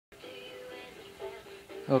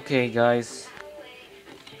Okay guys,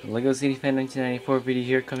 Lego City Fan 1994 video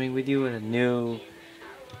here, coming with you with a new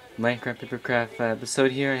Minecraft Papercraft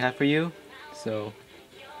episode here I have for you. So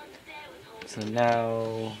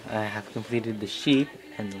now I have completed the sheep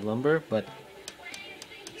and the lumber, but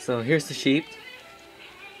so here's the sheep.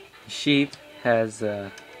 The sheep has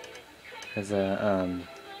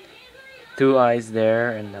two eyes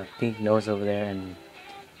there and a pink nose over there, and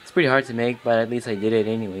it's pretty hard to make, but at least I did it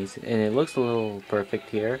anyways, and it looks a little perfect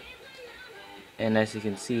here. And as you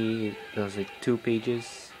can see, there's like 2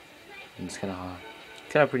 pages, and it's kind of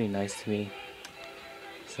pretty nice to me.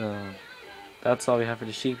 So that's all we have for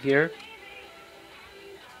the sheep here.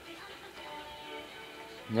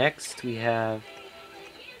 Next we have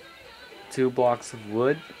 2 blocks of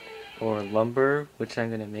wood or lumber, which I'm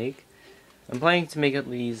gonna make. I'm planning to make at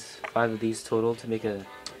least 5 of these total to make the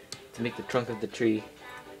trunk of the tree.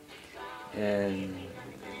 And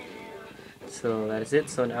so that is it.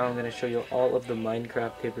 So now I'm going to show you all of the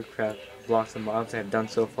Minecraft Papercraft blocks and mobs I've done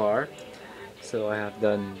so far. So I have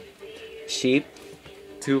done sheep,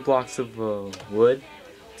 2 blocks of wood,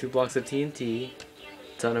 2 blocks of TNT, a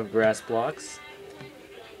ton of grass blocks,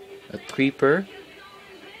 a creeper,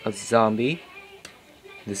 a zombie,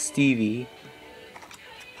 the Stevie,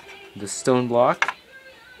 the stone block,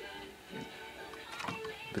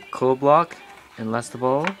 the coal block, and last of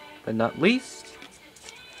all, but not least,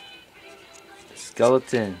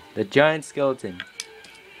 skeleton, the giant skeleton.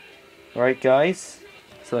 Alright guys,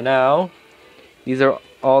 so now these are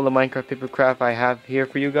all the Minecraft Papercraft I have here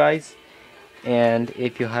for you guys, and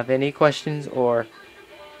if you have any questions or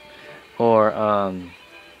anything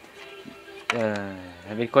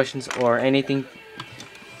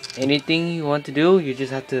you want to do, you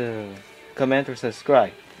just have to comment or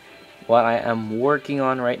subscribe. What I am working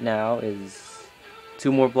on right now is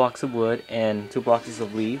 2 more blocks of wood and 2 blocks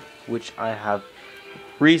of leaf, which I have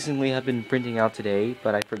recently been printing out today,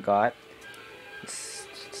 but I forgot.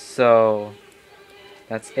 So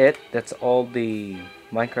that's it. That's all the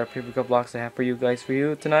Minecraft Papercraft blocks I have for you guys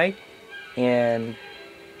tonight. And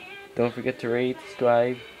don't forget to rate,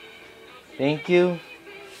 subscribe. Thank you,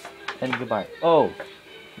 and goodbye. Oh,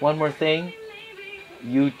 one more thing.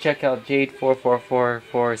 You check out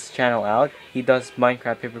Jade4444's channel out. He does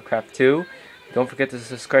Minecraft Papercraft too. Don't forget to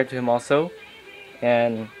subscribe to him also.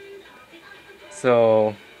 And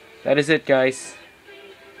so that is it guys.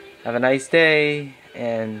 Have a nice day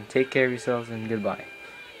and take care of yourselves, and goodbye.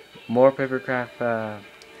 More Papercraft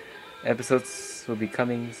episodes will be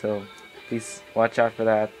coming, so please watch out for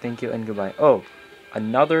that. Thank you and goodbye. Oh,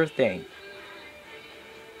 another thing.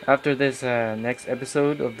 After this next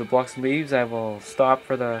episode of the Blocks and Leaves, I will stop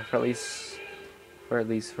for at least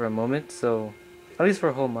for a moment. So at least for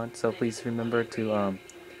a whole month. So please remember to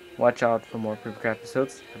watch out for more Papercraft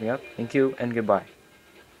episodes coming up. Thank you and goodbye.